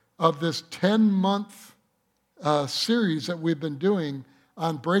of this 10-month series that we've been doing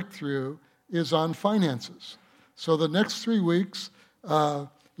on breakthrough is on finances. So the next 3 weeks, to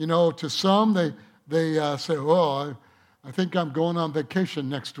some, they say, oh, I think I'm going on vacation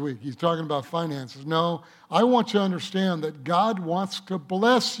next week. He's talking about finances. No, I want you to understand that God wants to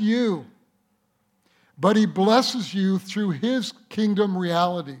bless you, but he blesses you through his kingdom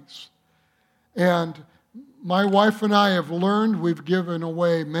realities. And my wife and I have learned, we've given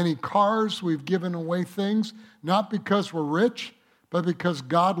away many cars, we've given away things, not because we're rich, but because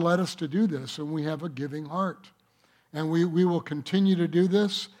God led us to do this, and we have a giving heart. And we will continue to do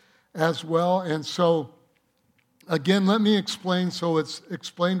this as well. And so, again, let me explain so it's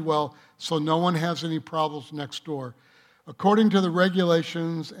explained well, so no one has any problems next door. According to the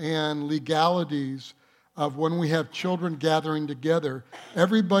regulations and legalities of when we have children gathering together,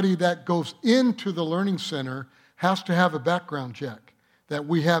 everybody that goes into the Learning Center has to have a background check that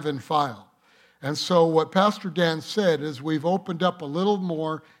we have in file. And so what Pastor Dan said is we've opened up a little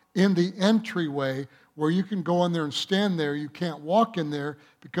more in the entryway where you can go in there and stand there. You can't walk in there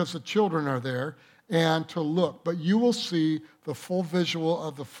because the children are there, and to look. But you will see the full visual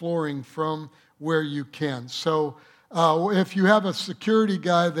of the flooring from where you can. So if you have a security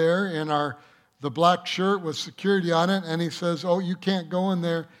guy there in the black shirt with security on it, and he says, oh, you can't go in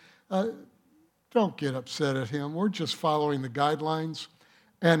there, don't get upset at him. We're just following the guidelines.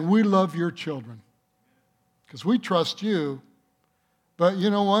 And we love your children because we trust you. But you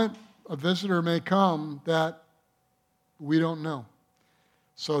know what? A visitor may come that we don't know.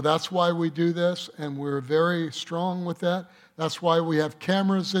 So that's why we do this, and we're very strong with that. That's why we have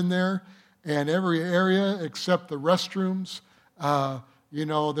cameras in there, and every area except the restrooms,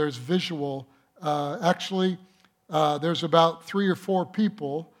 there's visual. There's about 3 or 4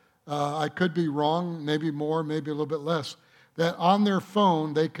 people, I could be wrong, maybe more, maybe a little bit less, that on their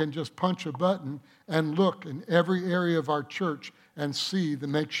phone they can just punch a button and look in every area of our church and see to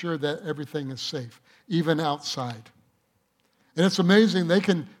make sure that everything is safe, even outside. And it's amazing, they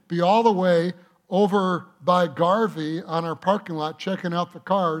can be all the way over by Garvey on our parking lot checking out the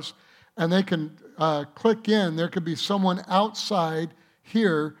cars, and they can click in. There could be someone outside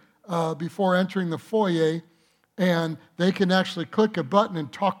here before entering the foyer, and they can actually click a button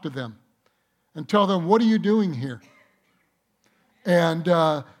and talk to them and tell them, what are you doing here? And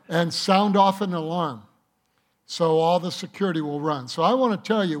sound off an alarm. So all the security will run. So I want to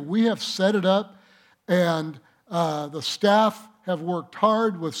tell you, we have set it up, and the staff have worked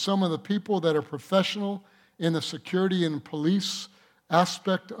hard with some of the people that are professional in the security and police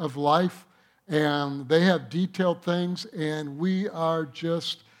aspect of life, and they have detailed things, and we are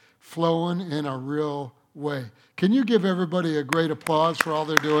just flowing in a real way. Can you give everybody a great applause for all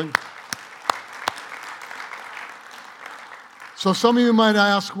they're doing? So some of you might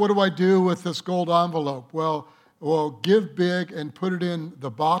ask, what do I do with this gold envelope? Well, give big and put it in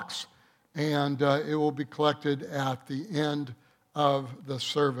the box, and it will be collected at the end of the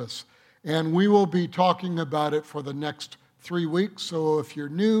service. And we will be talking about it for the next 3 weeks. So if you're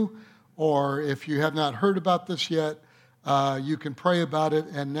new or if you have not heard about this yet, you can pray about it,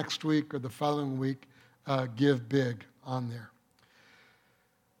 and next week or the following week, give big on there.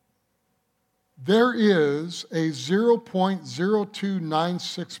 There is a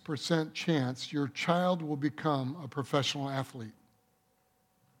 0.0296% chance your child will become a professional athlete.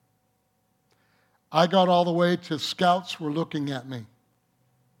 I got all the way to scouts were looking at me.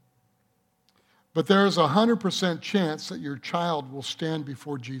 But there is a 100% chance that your child will stand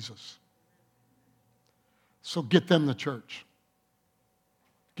before Jesus. So get them to church.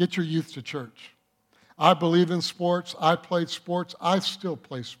 Get your youth to church. I believe in sports. I played sports. I still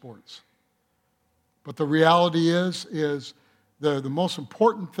play sports. But the reality is the most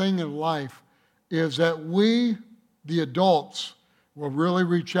important thing in life is that we, the adults, will really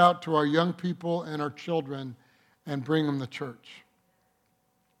reach out to our young people and our children and bring them to church.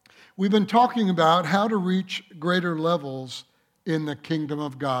 We've been talking about how to reach greater levels in the kingdom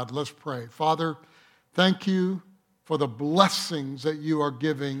of God. Let's pray. Father, thank you for the blessings that you are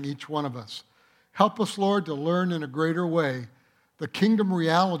giving each one of us. Help us, Lord, to learn in a greater way the kingdom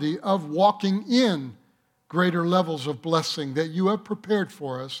reality of walking in greater levels of blessing that you have prepared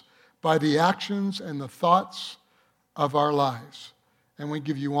for us by the actions and the thoughts of our lives. And we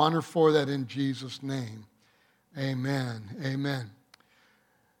give you honor for that in Jesus' name. Amen. Amen.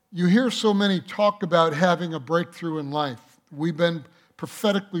 You hear so many talk about having a breakthrough in life. We've been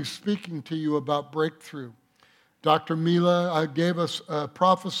prophetically speaking to you about breakthrough. Dr. Mila gave us a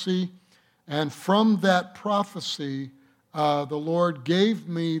prophecy, and from that prophecy, the Lord gave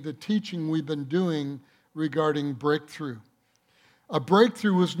me the teaching we've been doing regarding breakthrough. A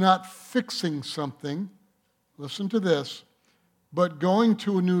breakthrough is not fixing something, listen to this, but going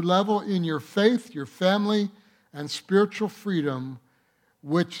to a new level in your faith, your family, and spiritual freedom,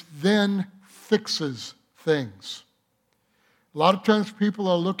 which then fixes things. A lot of times people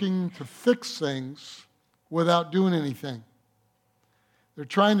are looking to fix things without doing anything. They're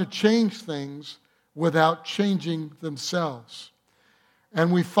trying to change things without changing themselves.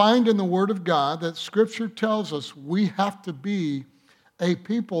 And we find in the Word of God that Scripture tells us we have to be a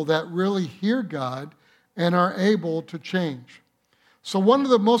people that really hear God and are able to change. So one of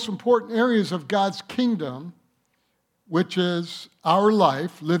the most important areas of God's kingdom, which is our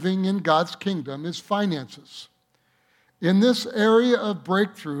life, living in God's kingdom, is finances. In this area of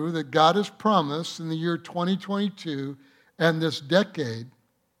breakthrough that God has promised in the year 2022 and this decade,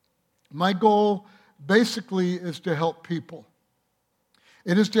 my goal basically is to help people.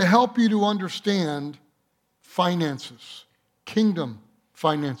 It is to help you to understand finances, kingdom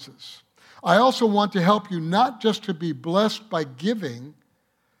finances. I also want to help you not just to be blessed by giving,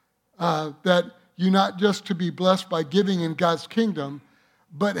 that you not just to be blessed by giving in God's kingdom,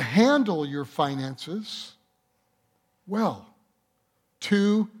 but handle your finances well,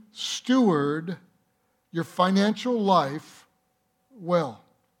 to steward your financial life well.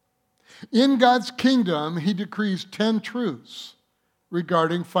 In God's kingdom, He decrees 10 truths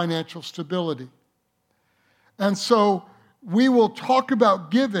regarding financial stability. And so we will talk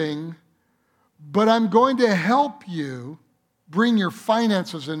about giving, but I'm going to help you bring your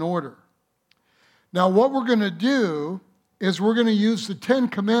finances in order. Now, what we're going to do is we're going to use the 10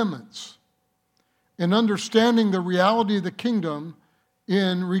 Commandments in understanding the reality of the kingdom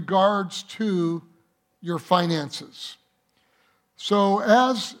in regards to your finances. So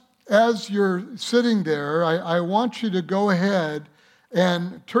as you're sitting there, I want you to go ahead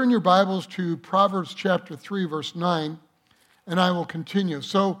and turn your Bibles to Proverbs chapter 3, verse 9, and I will continue.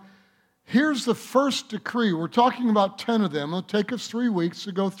 So here's the first decree. We're talking about 10 of them. It'll take us 3 weeks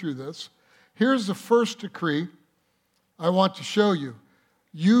to go through this. Here's the first decree I want to show you.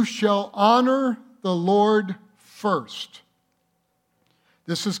 You shall honor the Lord first.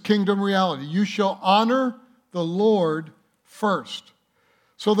 This is kingdom reality. You shall honor the Lord first.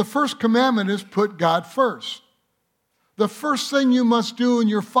 So the first commandment is put God first. The first thing you must do in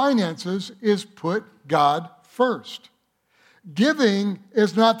your finances is put God first. Giving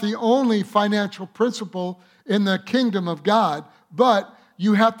is not the only financial principle in the kingdom of God, but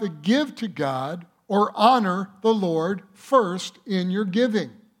you have to give to God or honor the Lord first in your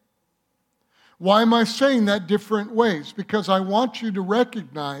giving. Why am I saying that different ways? Because I want you to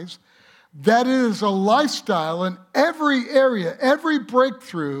recognize that it is a lifestyle in every area, every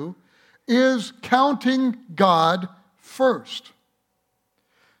breakthrough is counting God first.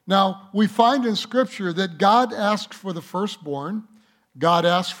 Now, we find in Scripture that God asked for the firstborn, God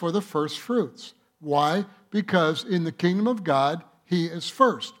asked for the first fruits. Why? Because in the kingdom of God, He is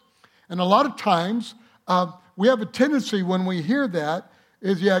first. And a lot of times, we have a tendency when we hear that,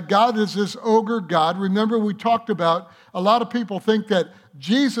 God is this ogre God. Remember, we talked about a lot of people think that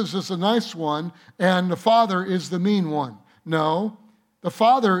Jesus is the nice one and the Father is the mean one. No, the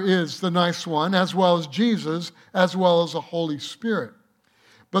Father is the nice one, as well as Jesus, as well as the Holy Spirit.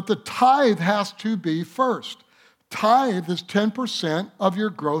 But the tithe has to be first. Tithe is 10% of your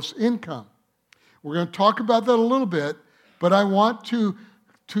gross income. We're going to talk about that a little bit, but I want to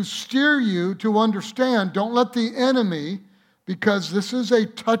steer you to understand, don't let the enemy, because this is a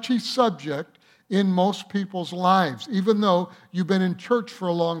touchy subject in most people's lives, even though you've been in church for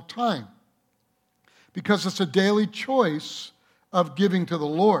a long time, because it's a daily choice of giving to the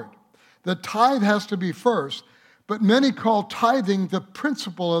Lord. The tithe has to be first, but many call tithing the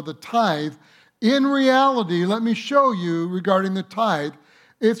principle of the tithe. In reality, let me show you regarding the tithe,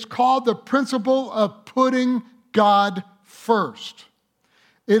 it's called the principle of putting God first.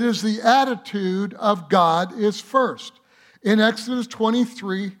 It is the attitude of God is first. In Exodus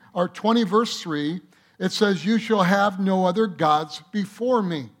 23, or 20 verse 3, it says, you shall have no other gods before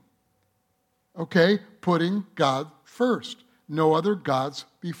me. Okay, putting God first. No other gods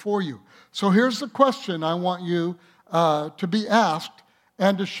before you. So here's the question I want you to be asked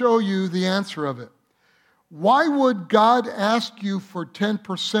and to show you the answer of it. Why would God ask you for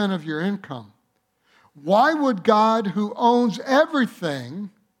 10% of your income? Why would God, who owns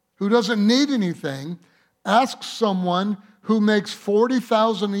everything, who doesn't need anything, ask someone who makes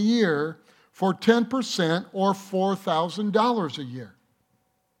 $40,000 a year for 10% or $4,000 a year?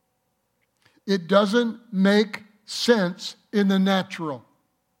 It doesn't make sense in the natural.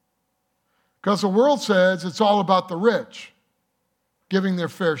 Because the world says it's all about the rich giving their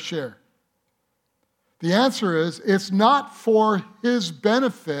fair share. The answer is it's not for his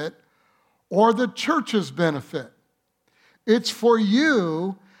benefit or the church's benefit. It's for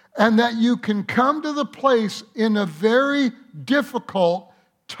you, and that you can come to the place in a very difficult,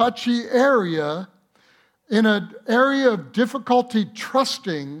 touchy area, in an area of difficulty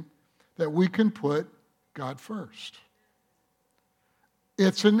trusting that we can put God first.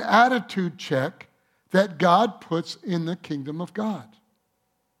 It's an attitude check that God puts in the kingdom of God.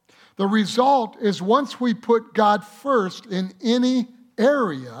 The result is once we put God first in any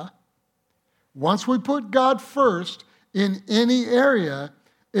area,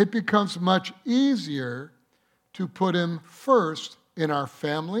 it becomes much easier to put him first in our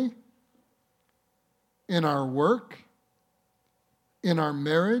family, in our work, in our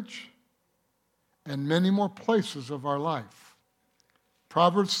marriage, and many more places of our life.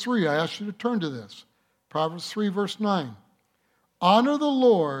 Proverbs 3, I ask you to turn to this. Proverbs 3, verse 9. Honor the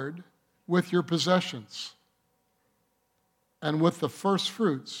Lord with your possessions and with the first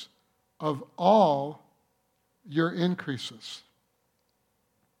fruits of all your increases.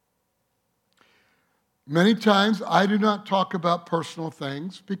 Many times I do not talk about personal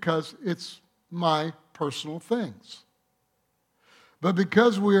things because it's my personal things. But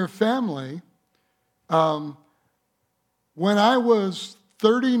because we are family, when I was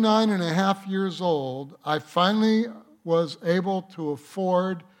 39 and a half years old, I finally was able to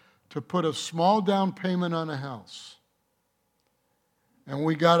afford to put a small down payment on a house. And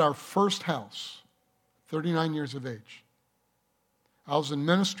we got our first house, 39 years of age. I was in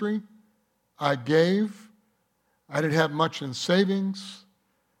ministry. I gave. I didn't have much in savings.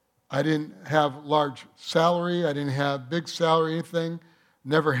 I didn't have large salary. I didn't have big salary, anything.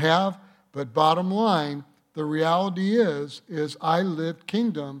 Never have. But bottom line, the reality is I lived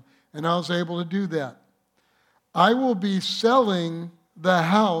kingdom, and I was able to do that. I will be selling the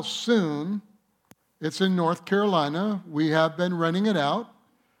house soon. It's in North Carolina. We have been renting it out,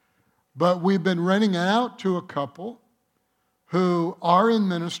 but we've been renting it out to a couple who are in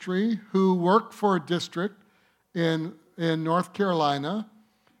ministry, who work for a district in North Carolina,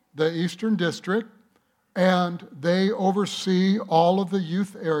 the Eastern District, and they oversee all of the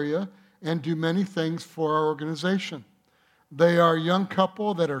youth area and do many things for our organization. They are a young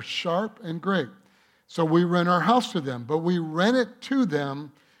couple that are sharp and great. So we rent our house to them, but we rent it to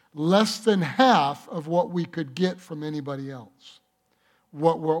them less than half of what we could get from anybody else.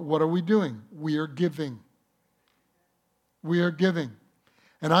 What are we doing? We are giving. We are giving.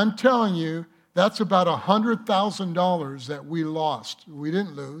 And I'm telling you, that's about $100,000 that we lost. We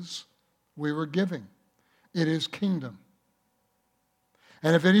didn't lose. We were giving. It is kingdom.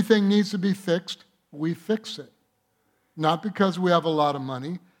 And if anything needs to be fixed, we fix it. Not because we have a lot of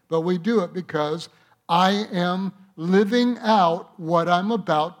money, but we do it because I am living out what I'm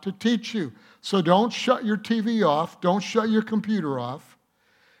about to teach you. So don't shut your TV off. Don't shut your computer off.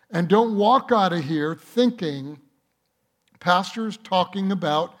 And don't walk out of here thinking, Pastor's talking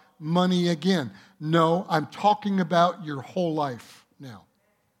about money again. No, I'm talking about your whole life now.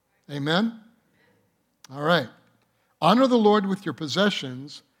 Amen? All right. Honor the Lord with your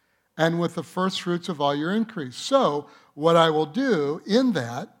possessions and with the first fruits of all your increase. So what I will do in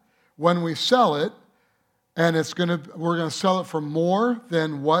that, when we sell it, and we're going to sell it for more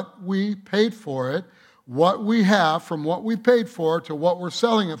than what we paid for it, what we have from what we paid for to what we're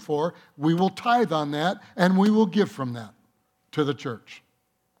selling it for, we will tithe on that, and we will give from that to the church.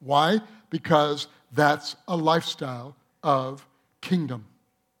 Why? Because that's a lifestyle of kingdom.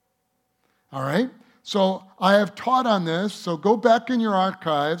 All right? So I have taught on this, so go back in your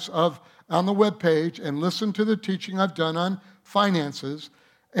archives on the webpage and listen to the teaching I've done on finances.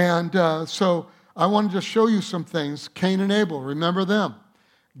 And so I wanted to show you some things. Cain and Abel, remember them.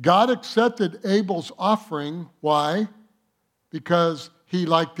 God accepted Abel's offering. Why? Because he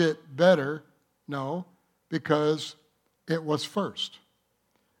liked it better? No, because it was first.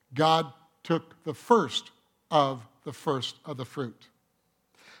 God took the first of the fruit.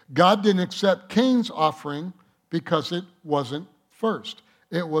 God didn't accept Cain's offering because it wasn't first.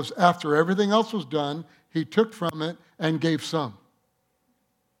 It was after everything else was done, he took from it and gave some.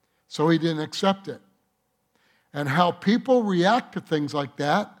 So he didn't accept it. And how people react to things like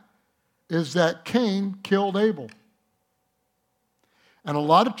that is that Cain killed Abel. And a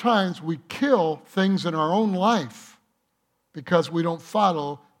lot of times we kill things in our own life because we don't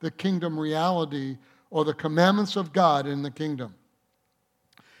follow the kingdom reality or the commandments of God in the kingdom.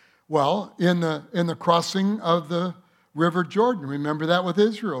 Well, in the crossing of the River Jordan, remember that with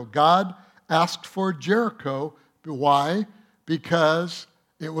Israel. God asked for Jericho. Why? Because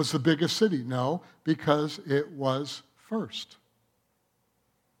it was the biggest city. No, because it was first.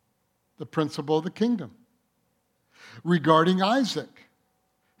 the principle of the kingdom. Regarding Isaac,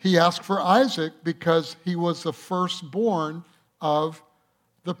 he asked for Isaac because he was the firstborn of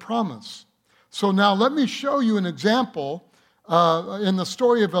the promise. So now let me show you an example in the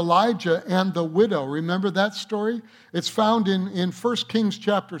story of Elijah and the widow. Remember that story? It's found in 1 Kings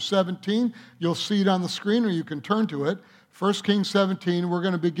chapter 17. You'll see it on the screen, or you can turn to it. 1 Kings 17, we're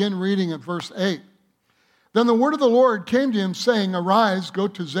going to begin reading at verse 8. Then the word of the Lord came to him, saying, Arise, go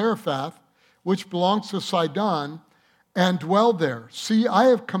to Zarephath, which belongs to Sidon, and dwell there. See, I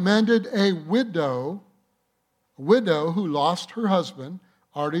have commanded a widow who lost her husband,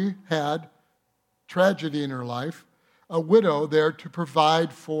 already had tragedy in her life, a widow there to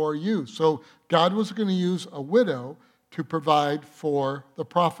provide for you. So God was going to use a widow to provide for the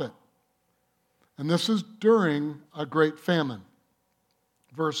prophet. And this is during a great famine.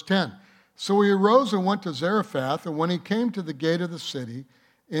 Verse 10. So he arose and went to Zarephath, and when he came to the gate of the city,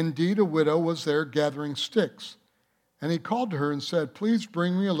 indeed a widow was there gathering sticks. And he called to her and said, Please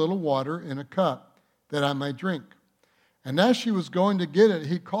bring me a little water in a cup, that I may drink. And as she was going to get it,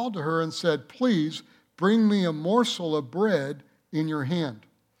 he called to her and said, Please bring me a morsel of bread in your hand.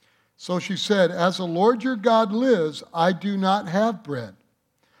 So she said, As the Lord your God lives, I do not have bread,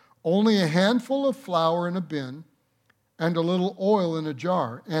 only a handful of flour in a bin and a little oil in a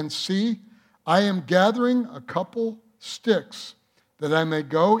jar. And see, I am gathering a couple sticks, that I may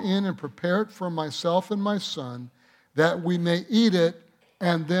go in and prepare it for myself and my son, that we may eat it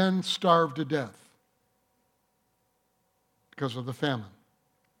and then starve to death because of the famine.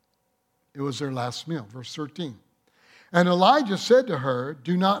 It was their last meal. Verse 13. And Elijah said to her,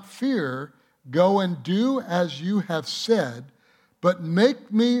 Do not fear, go and do as you have said, but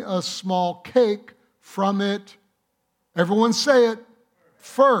make me a small cake from it. Everyone say it.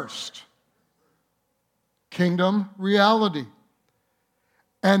 First. Kingdom reality.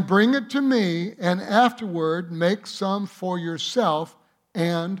 And bring it to me, and afterward make some for yourself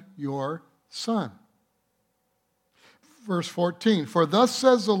and your son. Verse 14, For thus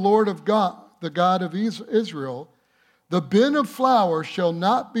says the Lord of God, the God of Israel, the bin of flour shall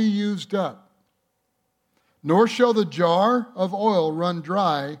not be used up, nor shall the jar of oil run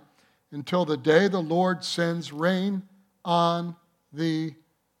dry until the day the Lord sends rain on the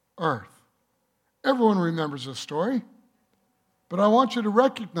earth. Everyone remembers this story. But I want you to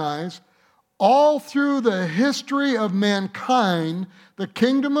recognize, all through the history of mankind, the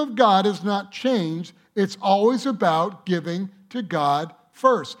kingdom of God has not changed. It's always about giving to God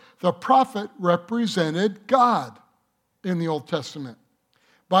first. The prophet represented God in the Old Testament.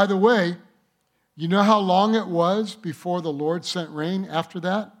 By the way, you know how long it was before the Lord sent rain after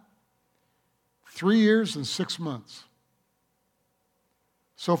that? 3 years and 6 months.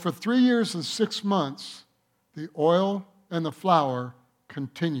 So for 3 years and 6 months, the oil and the flour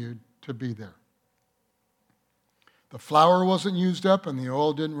continued to be there. The flour wasn't used up and the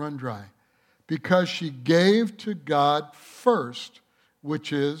oil didn't run dry because she gave to God first,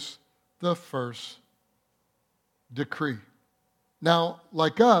 which is the first decree. Now,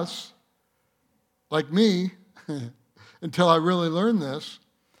 like us, like me, until I really learned this,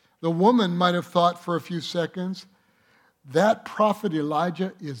 the woman might have thought for a few seconds, that prophet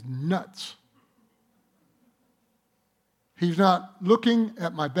Elijah is nuts. He's not looking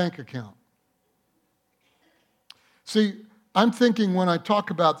at my bank account. See, I'm thinking when I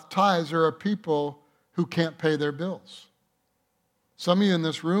talk about tithes, there are people who can't pay their bills. Some of you in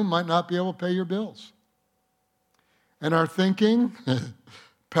this room might not be able to pay your bills. And are thinking,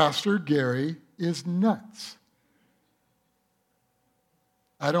 Pastor Gary is nuts.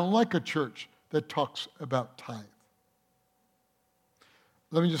 I don't like a church that talks about tithe.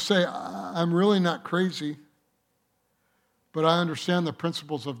 Let me just say, I'm really not crazy. But I understand the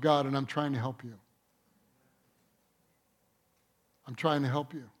principles of God, and I'm trying to help you. I'm trying to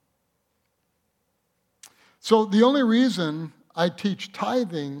help you. So the only reason I teach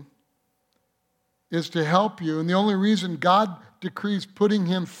tithing is to help you, and the only reason God decrees putting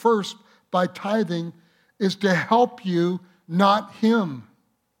him first by tithing is to help you, not him.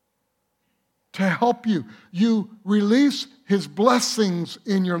 To help you. You release his blessings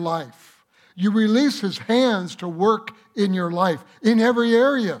in your life. You release his hands to work in your life, in every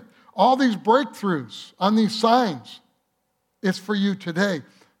area. All these breakthroughs on these signs, it's for you today.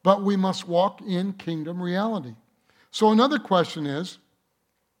 But we must walk in kingdom reality. So another question is,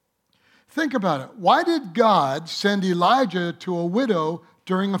 think about it. Why did God send Elijah to a widow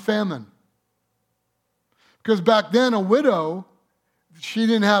during a famine? Because back then, a widow, if she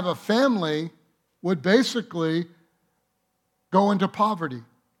didn't have a family, would basically go into poverty.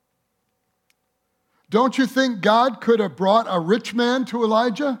 Don't you think God could have brought a rich man to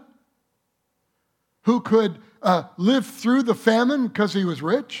Elijah? who could live through the famine because he was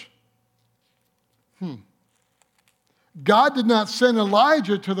rich? God did not send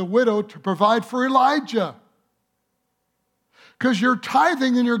Elijah to the widow to provide for Elijah. Because your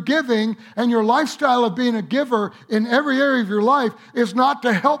tithing and your giving and your lifestyle of being a giver in every area of your life is not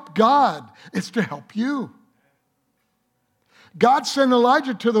to help God. It's to help you. God sent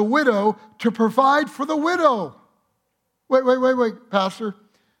Elijah to the widow to provide for the widow. Wait, Pastor.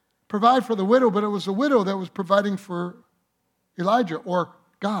 Provide for the widow, but it was the widow that was providing for Elijah or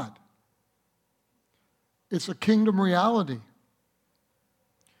God. It's a kingdom reality.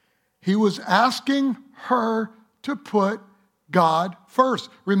 He was asking her to put God first.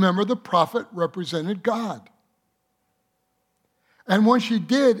 Remember, the prophet represented God. And when she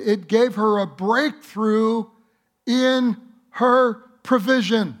did, it gave her a breakthrough in her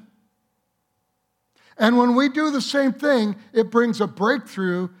provision. And when we do the same thing, it brings a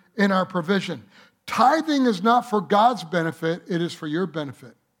breakthrough in our provision. Tithing is not for God's benefit, it is for your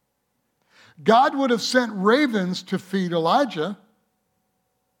benefit. God would have sent ravens to feed Elijah.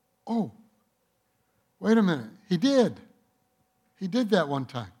 Oh, wait a minute. He did. He did that one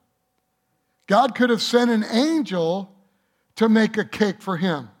time. God could have sent an angel to make a cake for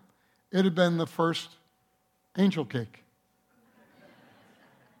him. It had been the first angel cake.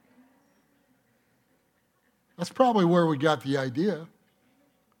 That's probably where we got the idea.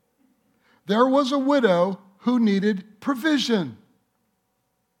 There was a widow who needed provision.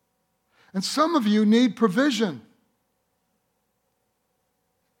 And some of you need provision.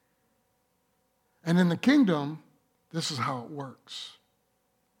 And in the kingdom, this is how it works.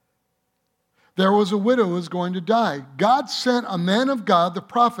 There was a widow who was going to die. God sent a man of God, the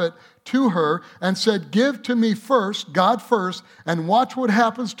prophet, to her and said, give to me first, God first, and watch what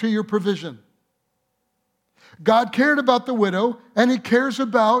happens to your provision. God cared about the widow, and he cares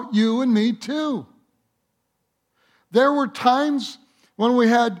about you and me too. There were times when we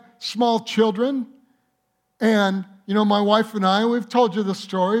had small children, and, my wife and I, we've told you the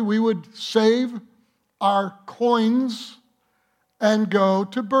story, we would save our coins and go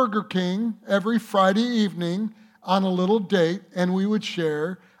to Burger King every Friday evening on a little date, and we would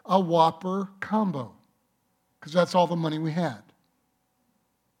share a Whopper combo, because that's all the money we had,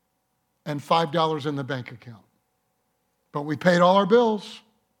 and $5 in the bank account. But we paid all our bills.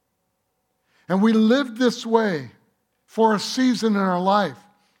 And we lived this way for a season in our life.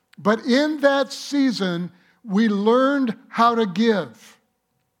 But in that season, we learned how to give.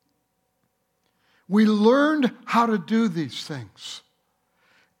 We learned how to do these things.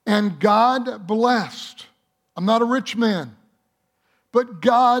 And God blessed. I'm not a rich man, but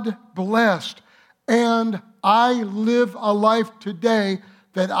God blessed. And I live a life today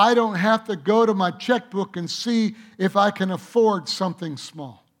that I don't have to go to my checkbook and see if I can afford something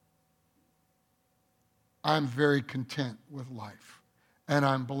small. I'm very content with life, and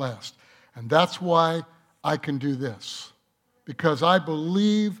I'm blessed. And that's why I can do this, because I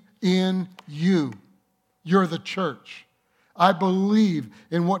believe in you. You're the church. I believe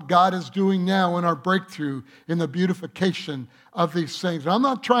in what God is doing now in our breakthrough, in the beautification of these things. And I'm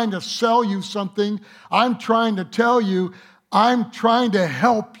not trying to sell you something. I'm trying to tell you, I'm trying to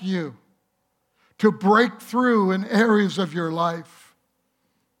help you to break through in areas of your life.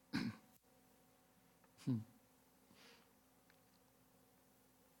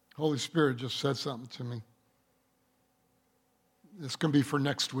 Holy Spirit just said something to me. This can be for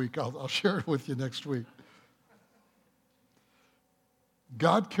next week. I'll share it with you next week.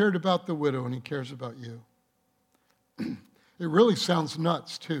 God cared about the widow, and he cares about you. It really sounds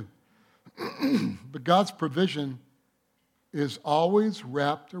nuts, too. But God's provision is always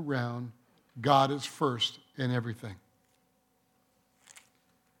wrapped around God is first in everything.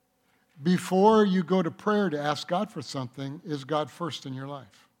 Before you go to prayer to ask God for something, is God first in your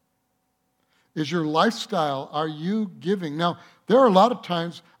life? Is your lifestyle, are you giving? Now, there are a lot of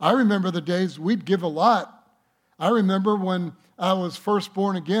times, I remember the days we'd give a lot. I remember when I was first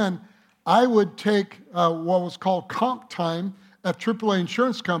born again, I would take what was called comp time at AAA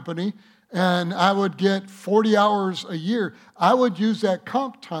Insurance Company, and I would get 40 hours a year. I would use that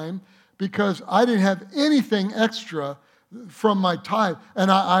comp time because I didn't have anything extra from my tithe.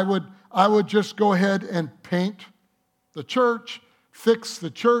 And I would just go ahead and paint the church, fix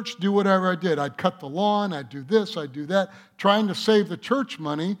the church, do whatever I did. I'd cut the lawn, I'd do this, I'd do that, trying to save the church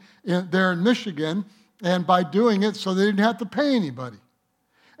money there in Michigan, and by doing it so they didn't have to pay anybody.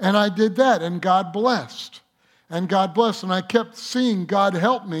 And I did that, and God blessed. And God blessed, and I kept seeing God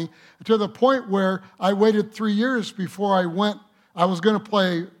help me to the point where I waited 3 years before I went. I was going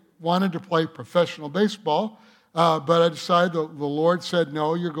to wanted to play professional baseball, but I decided the Lord said,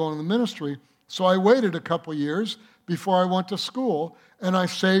 no, you're going to the ministry. So I waited a couple years before I went to school, and I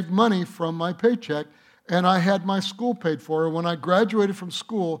saved money from my paycheck, and I had my school paid for. When I graduated from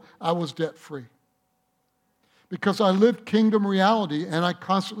school, I was debt-free. Because I lived kingdom reality, and I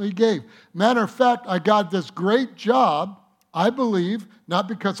constantly gave. Matter of fact, I got this great job, I believe, not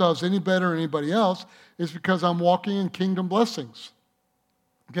because I was any better than anybody else, it's because I'm walking in kingdom blessings.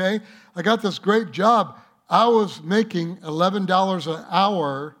 Okay? I got this great job. I was making $11 an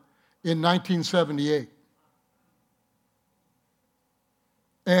hour in 1978.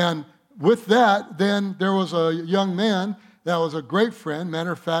 And with that, then there was a young man that was a great friend.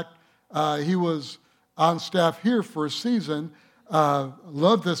 Matter of fact, he was on staff here for a season.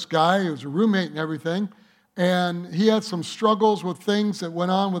 Loved this guy. He was a roommate and everything. And he had some struggles with things that went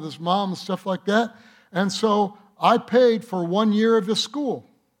on with his mom and stuff like that. And so I paid for 1 year of his school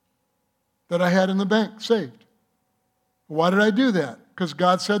that I had in the bank saved. Why did I do that? Because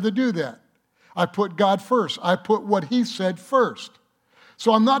God said to do that. I put God first. I put what he said first.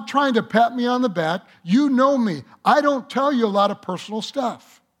 So I'm not trying to pat me on the back. You know me. I don't tell you a lot of personal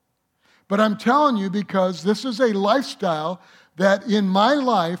stuff. But I'm telling you because this is a lifestyle that in my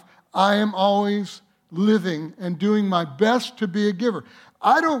life I am always living and doing my best to be a giver.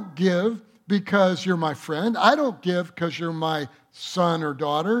 I don't give because you're my friend. I don't give because you're my son or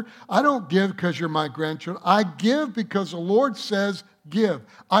daughter. I don't give because you're my grandchildren. I give because the Lord says give.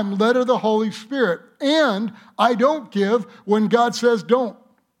 I'm led of the Holy Spirit. And I don't give when God says don't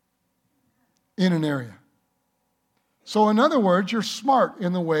in an area. So in other words, you're smart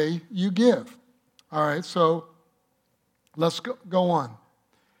in the way you give. All right, so let's go on.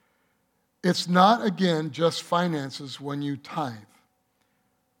 It's not, again, just finances when you tithe.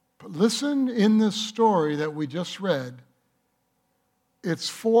 But listen in this story that we just read. It's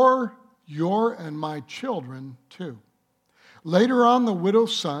for your and my children too. Later on, the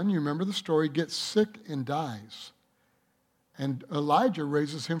widow's son, you remember the story, gets sick and dies. And Elijah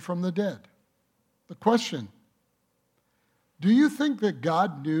raises him from the dead. The question, do you think that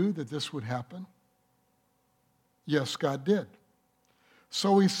God knew that this would happen? Yes, God did.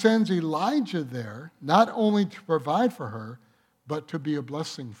 So he sends Elijah there, not only to provide for her, but to be a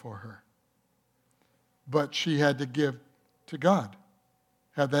blessing for her. But she had to give to God,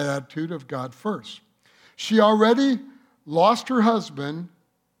 had that attitude of God first. She already lost her husband,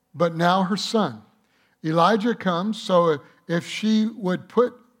 but now her son. Elijah comes, so if she would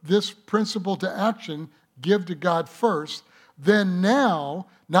put this principle to action, give to God first, then now,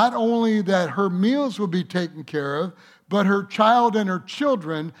 not only that her meals would be taken care of, but her child and her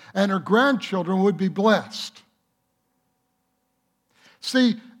children and her grandchildren would be blessed.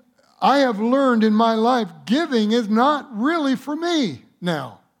 See, I have learned in my life, giving is not really for me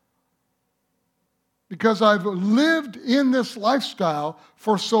now. Because I've lived in this lifestyle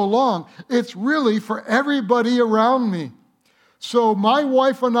for so long, it's really for everybody around me. So my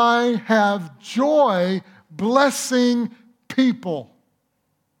wife and I have joy blessing people.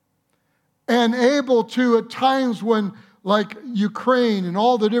 And able to, at times when, like Ukraine and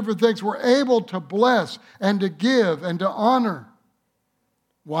all the different things, we're able to bless and to give and to honor.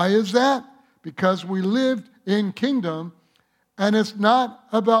 Why is that? Because we lived in kingdom, and it's not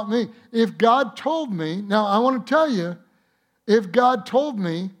about me. If God told me, now I want to tell you, if God told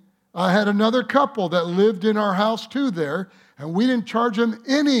me, I had another couple that lived in our house too there, and we didn't charge them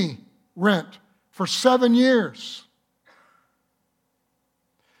any rent for 7 years.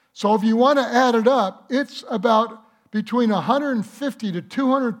 So if you want to add it up, it's about between $150,000 to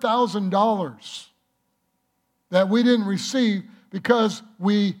 $200,000 that we didn't receive because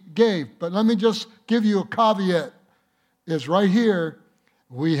we gave. But let me just give you a caveat. Is right here,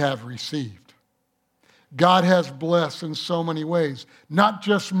 we have received. God has blessed in so many ways, not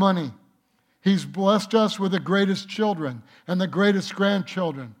just money. He's blessed us with the greatest children and the greatest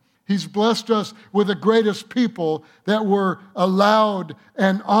grandchildren. He's blessed us with the greatest people that were allowed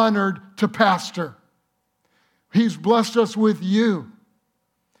and honored to pastor. He's blessed us with you.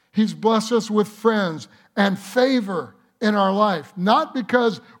 He's blessed us with friends and favor in our life. Not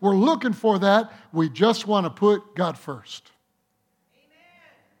because we're looking for that, we just want to put God first. Amen.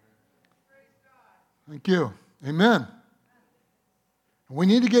 Praise God. Thank you. Amen. We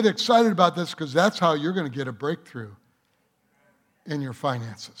need to get excited about this because that's how you're going to get a breakthrough in your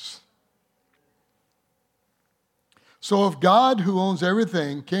finances. So if God, who owns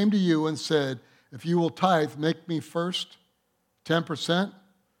everything, came to you and said, if you will tithe, make me first 10%,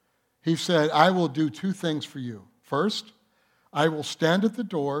 he said, I will do two things for you. First, I will stand at the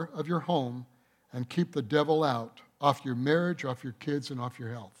door of your home and keep the devil out off your marriage, off your kids, and off your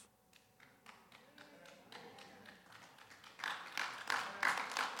health.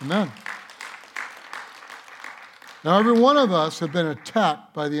 Amen. Now, every one of us have been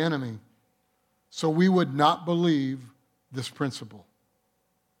attacked by the enemy, so we would not believe this principle.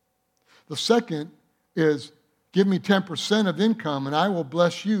 The second is, give me 10% of income and I will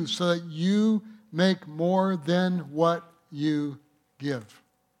bless you so that you make more than what you give.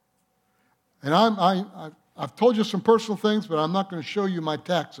 And I've told you some personal things, but I'm not going to show you my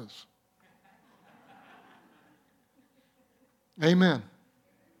taxes. Amen.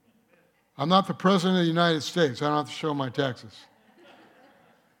 I'm not the President of the United States. I don't have to show my taxes.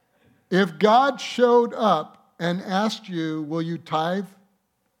 If God showed up and asked you, will you tithe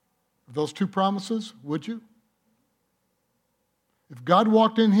those two promises, would you? If God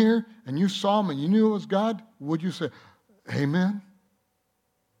walked in here and you saw him and you knew it was God, would you say, amen?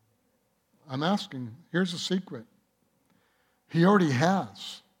 I'm asking. Here's the secret. He already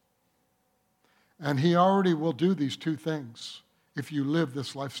has. And he already will do these two things if you live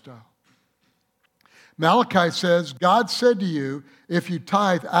this lifestyle. Malachi says, God said to you, if you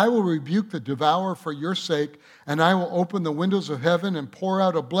tithe, I will rebuke the devourer for your sake, and I will open the windows of heaven and pour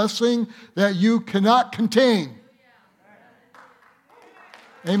out a blessing that you cannot contain.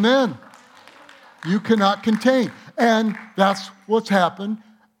 Amen. You cannot contain. And that's what's happened.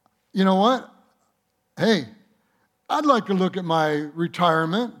 You know what? Hey, I'd like to look at my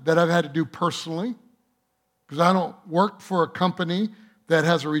retirement that I've had to do personally, because I don't work for a company that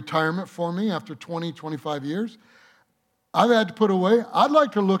has a retirement for me after 20, 25 years. I've had to put away. I'd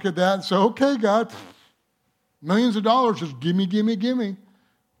like to look at that and say, okay, God, millions of dollars, just give me, give me, give me.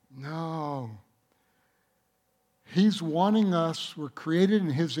 No. He's wanting us, we're created in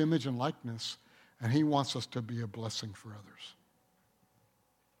his image and likeness, and he wants us to be a blessing for others.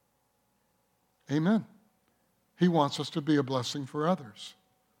 Amen. He wants us to be a blessing for others.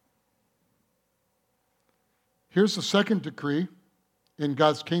 Here's the second decree in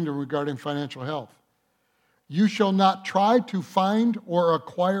God's kingdom regarding financial health. You shall not try to find or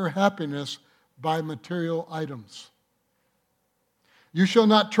acquire happiness by material items. You shall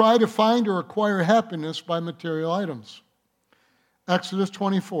not try to find or acquire happiness by material items. Exodus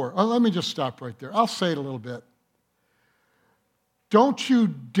 24. Oh, let me just stop right there. I'll say it a little bit. Don't you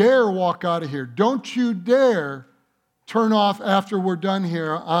dare walk out of here. Don't you dare turn off after we're done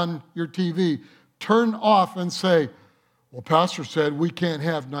here on your TV. Turn off and say, well, Pastor said we can't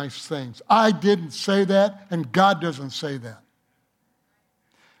have nice things. I didn't say that, and God doesn't say that.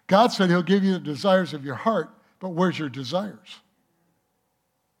 God said he'll give you the desires of your heart, but where's your desires?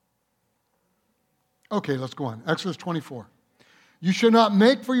 Okay, let's go on. Exodus 24. You shall not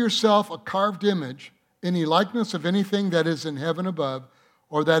make for yourself a carved image, any likeness of anything that is in heaven above,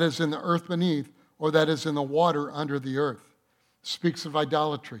 or that is in the earth beneath, or that is in the water under the earth. Speaks of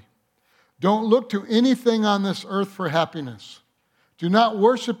idolatry. Don't look to anything on this earth for happiness. Do not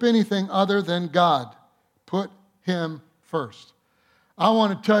worship anything other than God. Put him first. I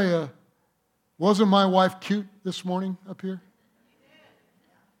want to tell you, wasn't my wife cute this morning up here?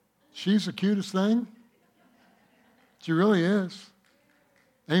 She's the cutest thing. She really is.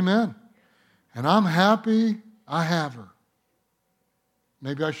 Amen. And I'm happy I have her.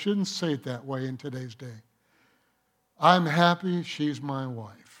 Maybe I shouldn't say it that way in today's day. I'm happy she's my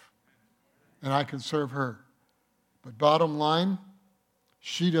wife. And I can serve her. But bottom line,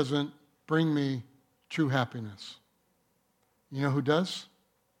 she doesn't bring me true happiness. You know who does?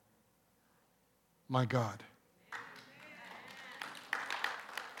 My God.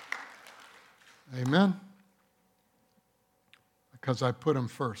 Amen? Because I put him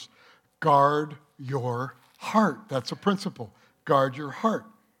first. Guard your heart. That's a principle. Guard your heart.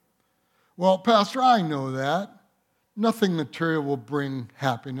 Well, Pastor, I know that. Nothing material will bring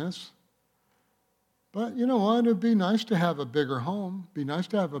happiness. But you know what? It'd be nice to have a bigger home. It'd be nice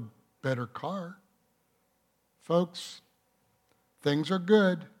to have a better car. Folks, things are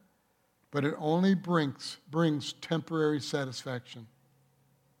good, but it only brings temporary satisfaction.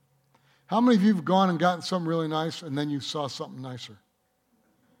 How many of you have gone and gotten something really nice and then you saw something nicer?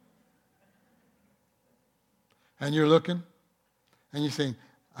 And you're looking and you're saying,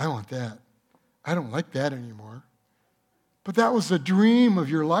 I want that. I don't like that anymore. But that was the dream of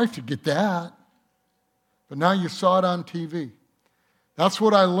your life to get that. But now you saw it on TV. That's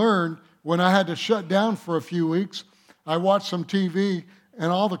what I learned when I had to shut down for a few weeks. I watched some TV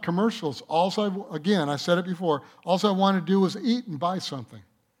and all the commercials. Again, I said it before, all I wanted to do was eat and buy something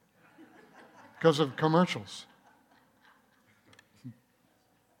because of commercials.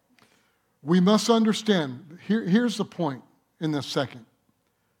 We must understand, here's the point in this second.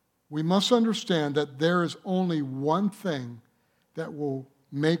 We must understand that there is only one thing that will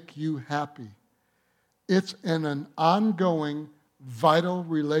make you happy. It's in an ongoing, vital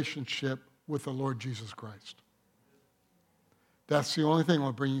relationship with the Lord Jesus Christ. That's the only thing that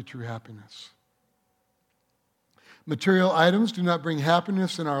will bring you true happiness. Material items do not bring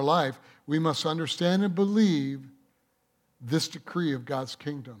happiness in our life. We must understand and believe this decree of God's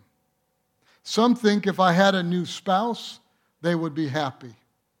kingdom. Some think if I had a new spouse, they would be happy.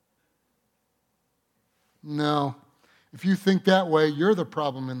 No. If you think that way, you're the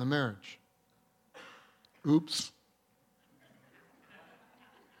problem in the marriage. Oops.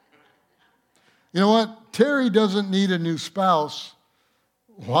 You know what? Terry doesn't need a new spouse.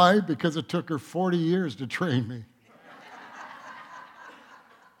 Why? Because it took her 40 years to train me.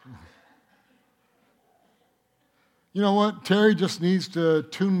 You know what? Terry just needs to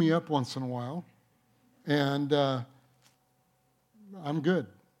tune me up once in a while, and I'm good.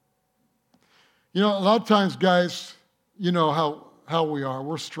 You know, a lot of times, guys, you know how we are.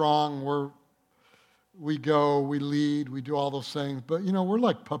 We're strong. We go, we lead, we do all those things. But, you know, we're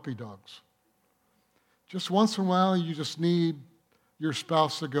like puppy dogs. Just once in a while, you just need your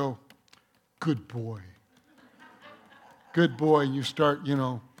spouse to go, good boy. Good boy. And you start, you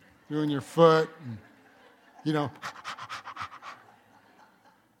know, doing your foot and, you know,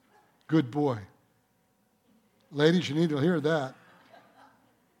 good boy. Ladies, you need to hear that.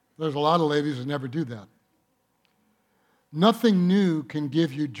 There's a lot of ladies that never do that. Nothing new can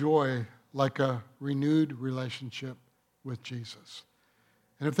give you joy like a renewed relationship with Jesus.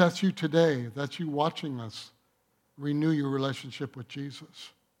 And if that's you today, if that's you watching us, renew your relationship with Jesus.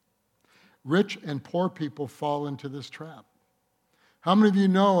 Rich and poor people fall into this trap. How many of you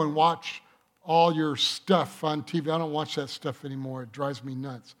know and watch all your stuff on TV? I don't watch that stuff anymore. It drives me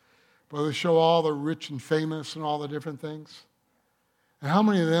nuts. But they show all the rich and famous and all the different things. And how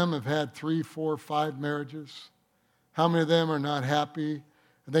many of them have had 3, 4, 5 marriages? How many of them are not happy?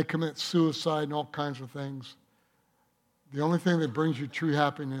 And they commit suicide and all kinds of things. The only thing that brings you true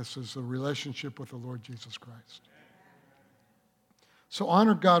happiness is a relationship with the Lord Jesus Christ. So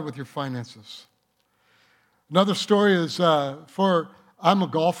honor God with your finances. Another story is I'm a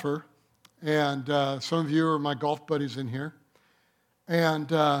golfer, and some of you are my golf buddies in here.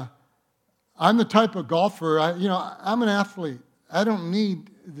 And I'm the type of golfer, I'm an athlete. I don't need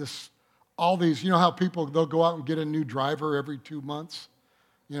all these, you know how people, they'll go out and get a new driver every 2 months,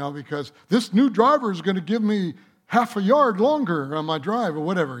 because this new driver is going to give me half a yard longer on my drive or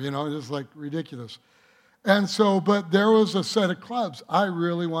whatever, it's like ridiculous. And so, but there was a set of clubs I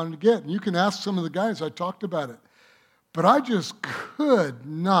really wanted to get. And you can ask some of the guys, I talked about it. But I just could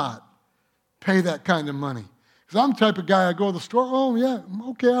not pay that kind of money. Because I'm the type of guy, I go to the store, oh yeah,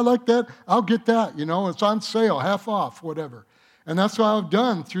 okay, I like that, I'll get that, it's on sale, half off, whatever. And that's what I've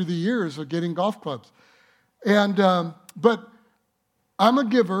done through the years of getting golf clubs. And, but I'm a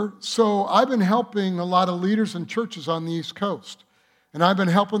giver, so I've been helping a lot of leaders and churches on the East Coast. And I've been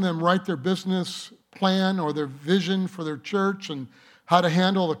helping them write their business plan or their vision for their church and how to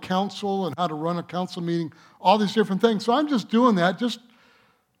handle the council and how to run a council meeting, all these different things. So I'm just doing that, just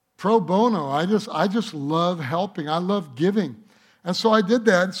pro bono. I just love helping. I love giving. And so I did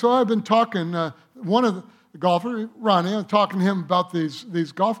that. So I've been talking, one of the golfer, Ronnie, I'm talking to him about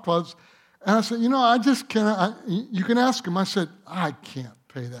these golf clubs. And I said, I just can't, you can ask him. I said, I can't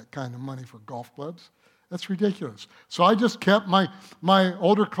pay that kind of money for golf clubs. That's ridiculous. So I just kept my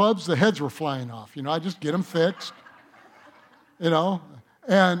older clubs, the heads were flying off. I just get them fixed, and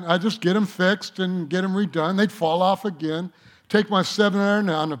I just get them fixed and get them redone. They'd fall off again. Take my 7-iron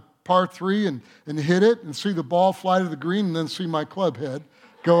on a par 3 and hit it and see the ball fly to the green and then see my club head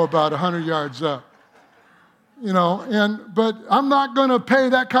go about 100 yards up. But I'm not going to pay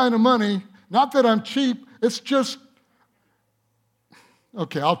that kind of money. Not that I'm cheap. It's just,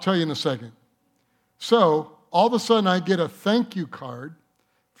 okay, I'll tell you in a second. So all of a sudden I get a thank you card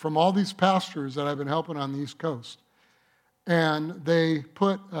from all these pastors that I've been helping on the East Coast. And they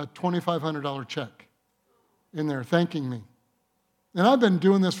put a $2,500 check in there thanking me. And I've been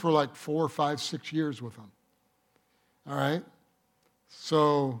doing this for like 4, 5, 6 years with them. All right?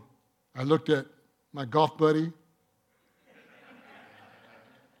 So I looked at my golf buddy.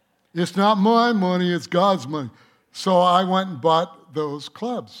 It's not my money, it's God's money. So I went and bought those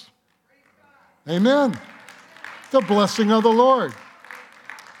clubs. Amen. The blessing of the Lord.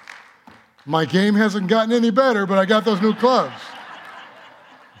 My game hasn't gotten any better, but I got those new clubs.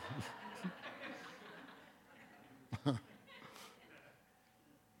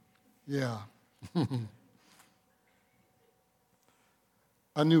 Yeah.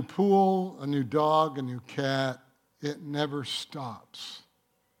 A new pool, a new dog, a new cat, it never stops.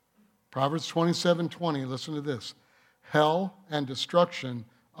 Proverbs 27:20, listen to this. Hell and destruction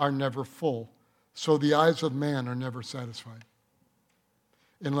are never full, so the eyes of man are never satisfied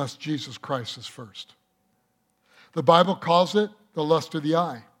unless Jesus Christ is first. The Bible calls it the lust of the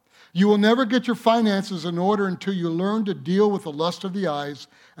eye. You will never get your finances in order until you learn to deal with the lust of the eyes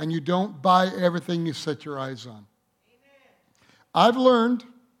and you don't buy everything you set your eyes on. I've learned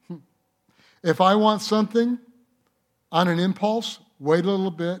if I want something on an impulse, wait a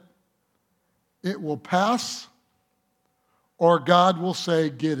little bit. It will pass, or God will say,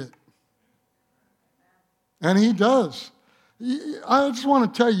 get it. And He does. I just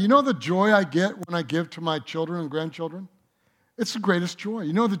want to tell you, you know the joy I get when I give to my children and grandchildren? It's the greatest joy.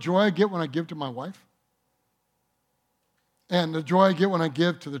 You know the joy I get when I give to my wife? And the joy I get when I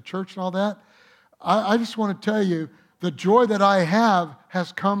give to the church and all that? I just want to tell you, the joy that I have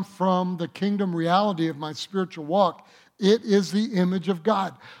has come from the kingdom reality of my spiritual walk. It is the image of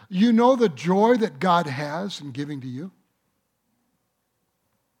God. You know the joy that God has in giving to you?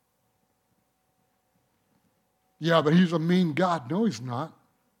 Yeah, but He's a mean God. No, He's not.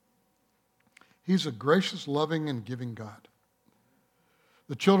 He's a gracious, loving, and giving God.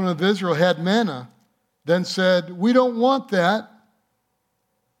 The children of Israel had manna, then said, we don't want that.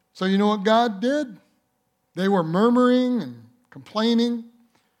 So you know what God did? They were murmuring and complaining.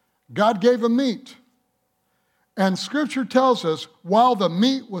 God gave them meat. And Scripture tells us, while the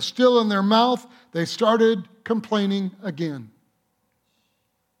meat was still in their mouth, they started complaining again.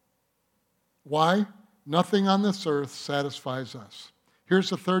 Why? Nothing on this earth satisfies us. Here's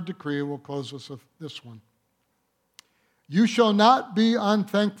the third decree, and we'll close with this one. You shall not be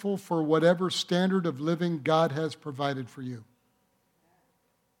unthankful for whatever standard of living God has provided for you.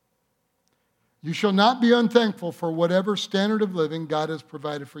 You shall not be unthankful for whatever standard of living God has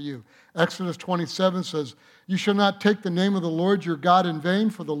provided for you. Exodus 27 says, you shall not take the name of the Lord your God in vain,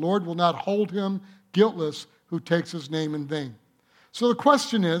 for the Lord will not hold him guiltless who takes His name in vain. So the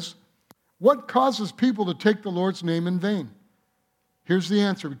question is, what causes people to take the Lord's name in vain? Here's the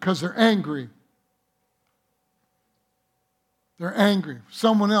answer, because they're angry. They're angry.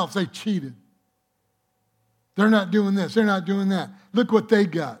 Someone else, they cheated. They're not doing this. They're not doing that. Look what they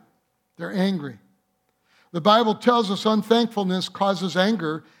got. They're angry. The Bible tells us unthankfulness causes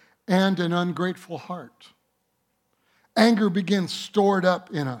anger and an ungrateful heart. Anger begins stored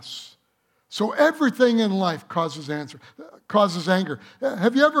up in us. So everything in life causes anger.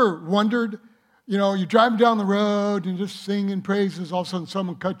 Have you ever wondered, you're driving down the road and just singing praises, all of a sudden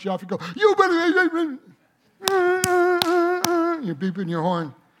someone cuts you off, you go, you better... You're beeping your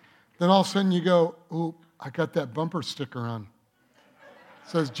horn. Then all of a sudden you go, ooh, I got that bumper sticker on. It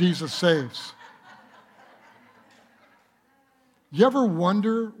says Jesus saves. You ever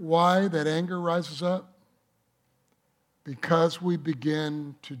wonder why that anger rises up? Because we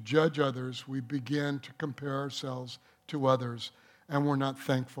begin to judge others, we begin to compare ourselves to others, and we're not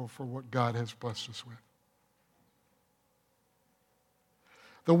thankful for what God has blessed us with.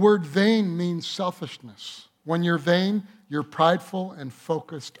 The word vain means selfishness. When you're vain, you're prideful and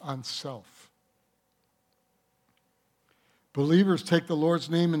focused on self. Believers take the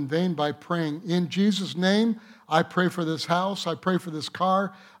Lord's name in vain by praying, in Jesus' name, I pray for this house, I pray for this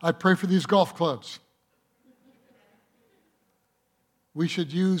car, I pray for these golf clubs. We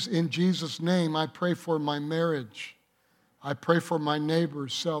should use, in Jesus' name, I pray for my marriage. I pray for my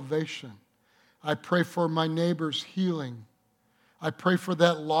neighbor's salvation. I pray for my neighbor's healing. I pray for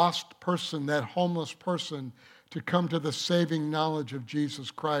that lost person, that homeless person, to come to the saving knowledge of Jesus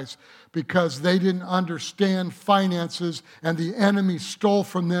Christ because they didn't understand finances and the enemy stole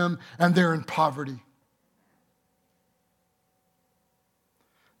from them and they're in poverty.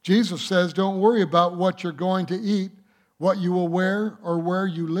 Jesus says, don't worry about what you're going to eat, what you will wear, or where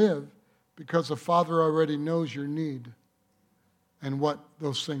you live, because the Father already knows your need and what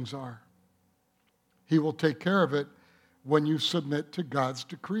those things are. He will take care of it when you submit to God's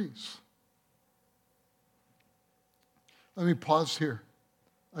decrees. Let me pause here.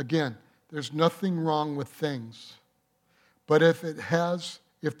 Again, there's nothing wrong with things. But if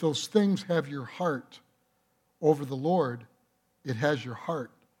those things have your heart over the Lord, it has your heart,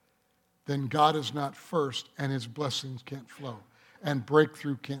 then God is not first and His blessings can't flow and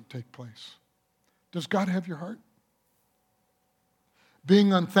breakthrough can't take place. Does God have your heart?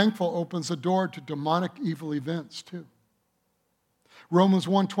 Being unthankful opens the door to demonic evil events too. Romans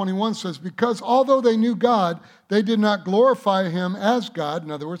 1:21 says, because although they knew God, they did not glorify Him as God,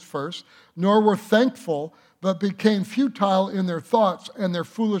 in other words, first, nor were thankful, but became futile in their thoughts, and their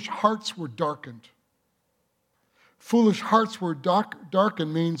foolish hearts were darkened. Foolish hearts were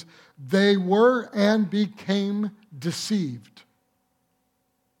darkened means they were and became deceived.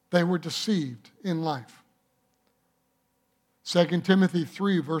 They were deceived in life. 2 Timothy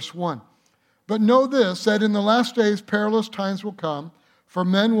 3, verse 1. But know this, that in the last days perilous times will come. For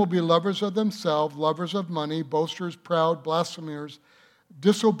men will be lovers of themselves, lovers of money, boasters, proud, blasphemers,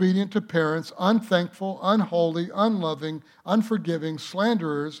 disobedient to parents, unthankful, unholy, unloving, unforgiving,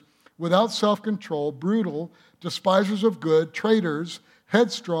 slanderers, without self-control, brutal, despisers of good, traitors,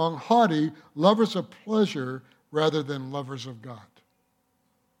 headstrong, haughty, lovers of pleasure rather than lovers of God.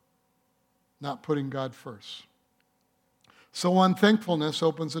 Not putting God first. So unthankfulness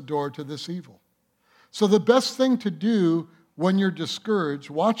opens the door to this evil. So the best thing to do when you're discouraged,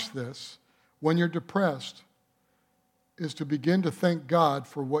 watch this, when you're depressed, is to begin to thank God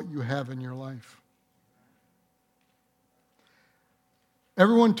for what you have in your life.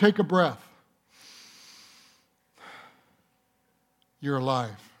 Everyone take a breath. You're alive.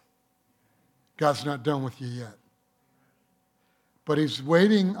 God's not done with you yet. But He's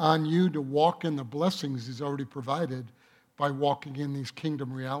waiting on you to walk in the blessings He's already provided by walking in these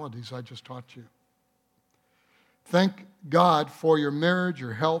kingdom realities I just taught you. Thank God for your marriage,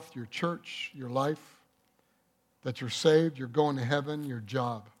 your health, your church, your life, that you're saved, you're going to heaven, your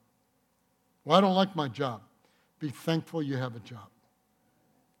job. Well, I don't like my job. Be thankful you have a job.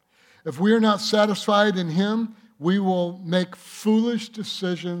 If we are not satisfied in Him, we will make foolish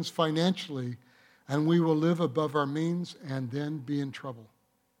decisions financially, and we will live above our means and then be in trouble.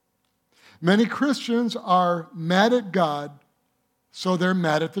 Many Christians are mad at God, so they're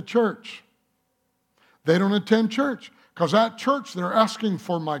mad at the church. They don't attend church because at church they're asking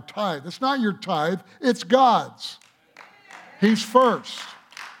for my tithe. It's not your tithe, it's God's. He's first.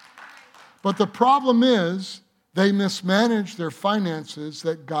 But the problem is they mismanage their finances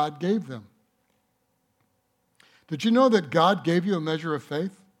that God gave them. Did you know that God gave you a measure of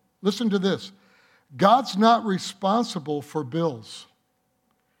faith? Listen to this. God's not responsible for bills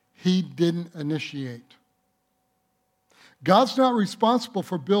He didn't initiate. God's not responsible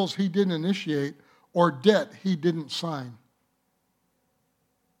for bills He didn't initiate or debt He didn't sign.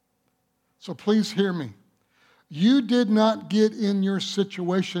 So please hear me. You did not get in your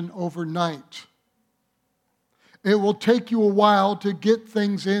situation overnight. It will take you a while to get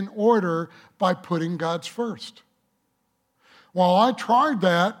things in order by putting God's first. Well, I tried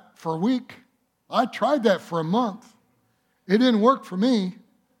that for a week. I tried that for a month. It didn't work for me.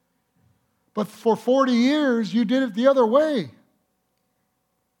 But for 40 years, you did it the other way.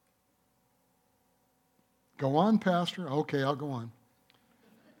 Go on, Pastor. Okay, I'll go on.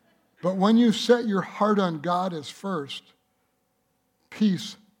 But when you set your heart on God as first,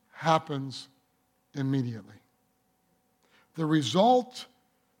 peace happens immediately. The result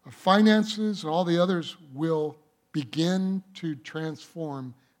of finances and all the others will begin to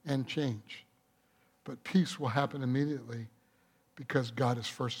transform and change. But peace will happen immediately because God is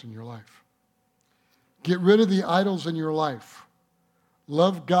first in your life. Get rid of the idols in your life.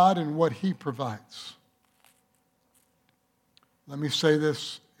 Love God and what He provides. Let me say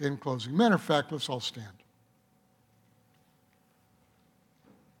this in closing. Matter of fact, let's all stand.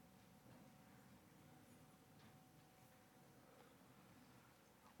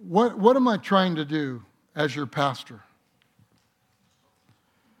 What am I trying to do as your pastor?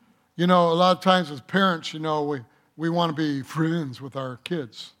 You know, a lot of times as parents, you know, we want to be friends with our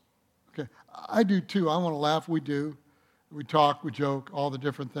kids. Okay, I do too. I want to laugh. We do. We talk, we joke, all the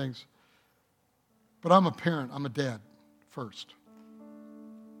different things. But I'm a parent. I'm a dad first.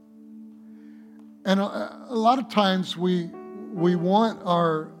 And a lot of times we want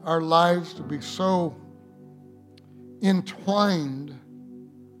our lives to be so entwined,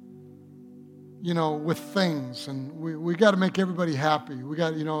 you know, with things. And we got to make everybody happy. We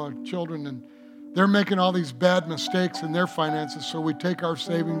got, you know, our children, and they're making all these bad mistakes in their finances, so we take our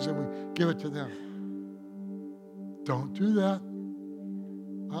savings and we give it to them. Don't do that.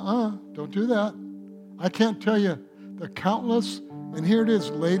 Don't do that. I can't tell you the countless, and here it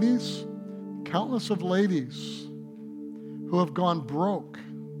is, ladies, countless of ladies who have gone broke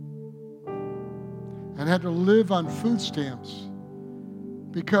and had to live on food stamps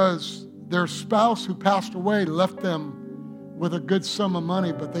because their spouse who passed away left them with a good sum of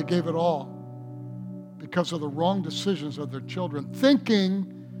money, but they gave it all because of the wrong decisions of their children,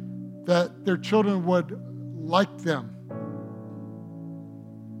 thinking that their children would like them.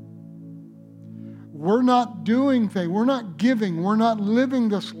 We're not doing things, we're not giving, we're not living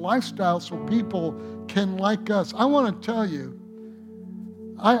this lifestyle so people can like us. I want to tell you,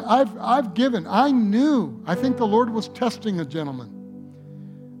 I've given. I think the Lord was testing a gentleman.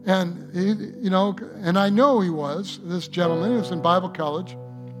 And, and I know he was, this gentleman. He was in Bible college.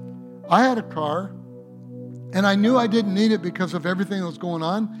 I had a car, and I knew I didn't need it because of everything that was going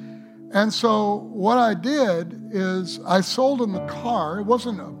on. And so what I did is I sold him the car. It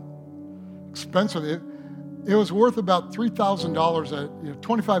wasn't expensive. it was worth about $3,000 at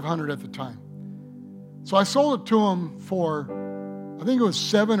 $2,500 at the time. So I sold it to him for, I think it was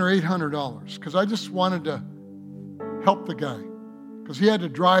 $700 or $800, because I just wanted to help the guy, because he had to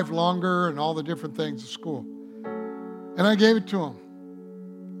drive longer and all the different things at school. And I gave it to him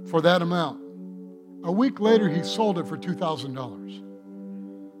for that amount. A week later, he sold it for $2,000.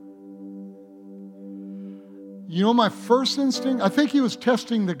 You know, my first instinct, I think he was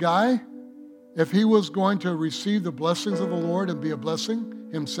testing the guy if he was going to receive the blessings of the Lord and be a blessing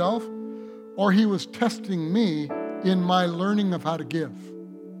himself, or he was testing me in my learning of how to give.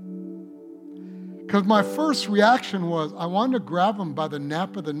 Because my first reaction was, I wanted to grab him by the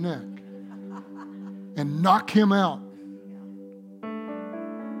nape of the neck and knock him out.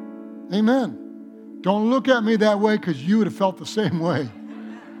 Amen. Don't look at me that way, because you would have felt the same way.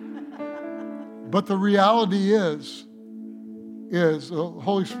 But the reality is the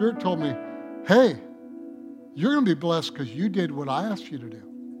Holy Spirit told me, hey, you're going to be blessed because you did what I asked you to do.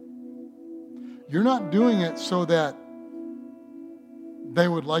 You're not doing it so that they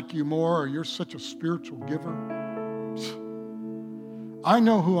would like you more, or you're such a spiritual giver. I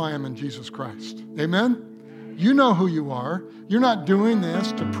know who I am in Jesus Christ. Amen? You know who you are. You're not doing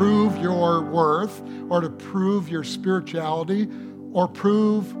this to prove your worth or to prove your spirituality or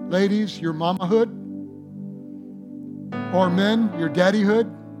prove, ladies, your mamahood, or men, your daddyhood.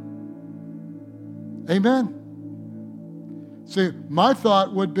 Amen. See, my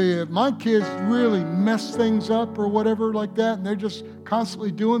thought would be, if my kids really mess things up or whatever like that, and they're just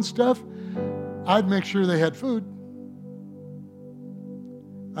constantly doing stuff, I'd make sure they had food.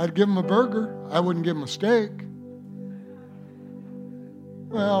 I'd give them a burger. I wouldn't give them a steak.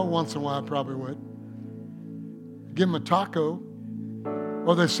 Well, once in a while I probably would. Give them a taco,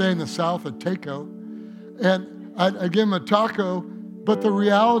 or they say in the South, a taco. And I'd give them a taco, but the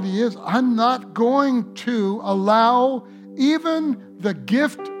reality is I'm not going to allow even the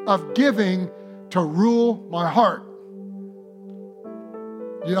gift of giving to rule my heart.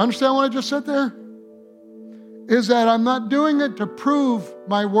 You understand what I just said there? Is that I'm not doing it to prove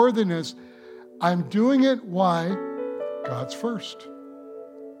my worthiness. I'm doing it why? God's first.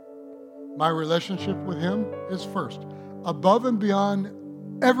 My relationship with Him is first, above and beyond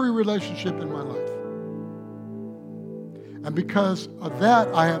every relationship in my life. And because of that,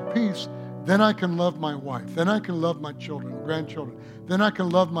 I have peace. Then I can love my wife. Then I can love my children, grandchildren. Then I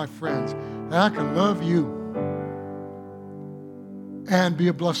can love my friends. And I can love you and be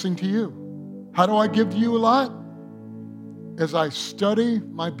a blessing to you. How do I give to you a lot? As I study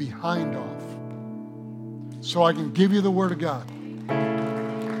my behind off so I can give you the Word of God.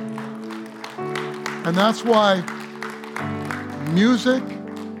 And that's why music,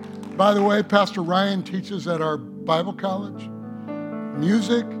 by the way, Pastor Ryan teaches at our Bible college.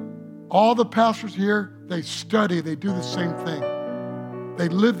 Music, all the pastors here, they study, they do the same thing. They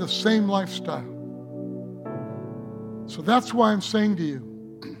live the same lifestyle. So that's why I'm saying to you,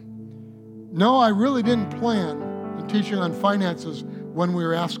 no, I really didn't plan on teaching on finances when we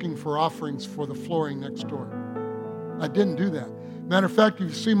were asking for offerings for the flooring next door. I didn't do that. Matter of fact, if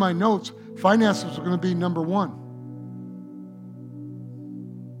you see my notes, finances are going to be number one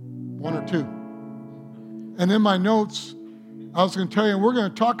or two. And in my notes, I was going to tell you, we're going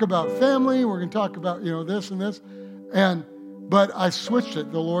to talk about family. We're going to talk about, this and this. But I switched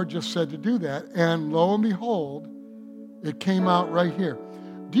it. The Lord just said to do that. And lo and behold, it came out right here.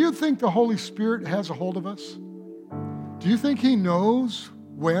 Do you think the Holy Spirit has a hold of us? Do you think He knows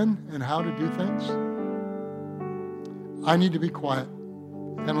when and how to do things? I need to be quiet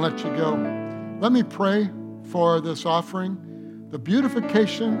and let you go. Let me pray for this offering. The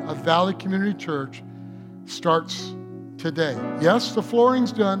beautification of Valley Community Church starts today. Yes, the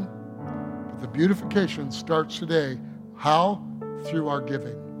flooring's done, but the beautification starts today. How? Through our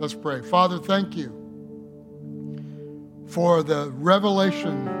giving. Let's pray. Father, thank you for the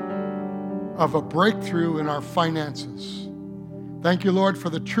revelation of a breakthrough in our finances. Thank you, Lord, for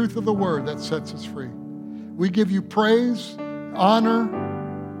the truth of the Word that sets us free. We give you praise, honor.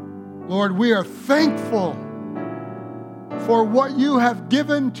 Lord, we are thankful for what you have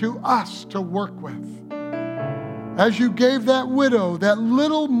given to us to work with. As you gave that widow that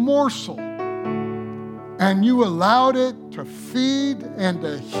little morsel, and you allowed it to feed and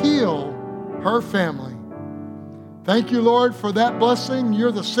to heal her family. Thank you, Lord, for that blessing.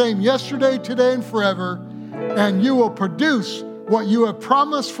 You're the same yesterday, today, and forever, and you will produce what you have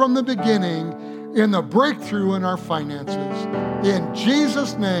promised from the beginning in the breakthrough in our finances. In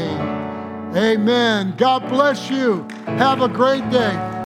Jesus' name, amen. God bless you. Have a great day.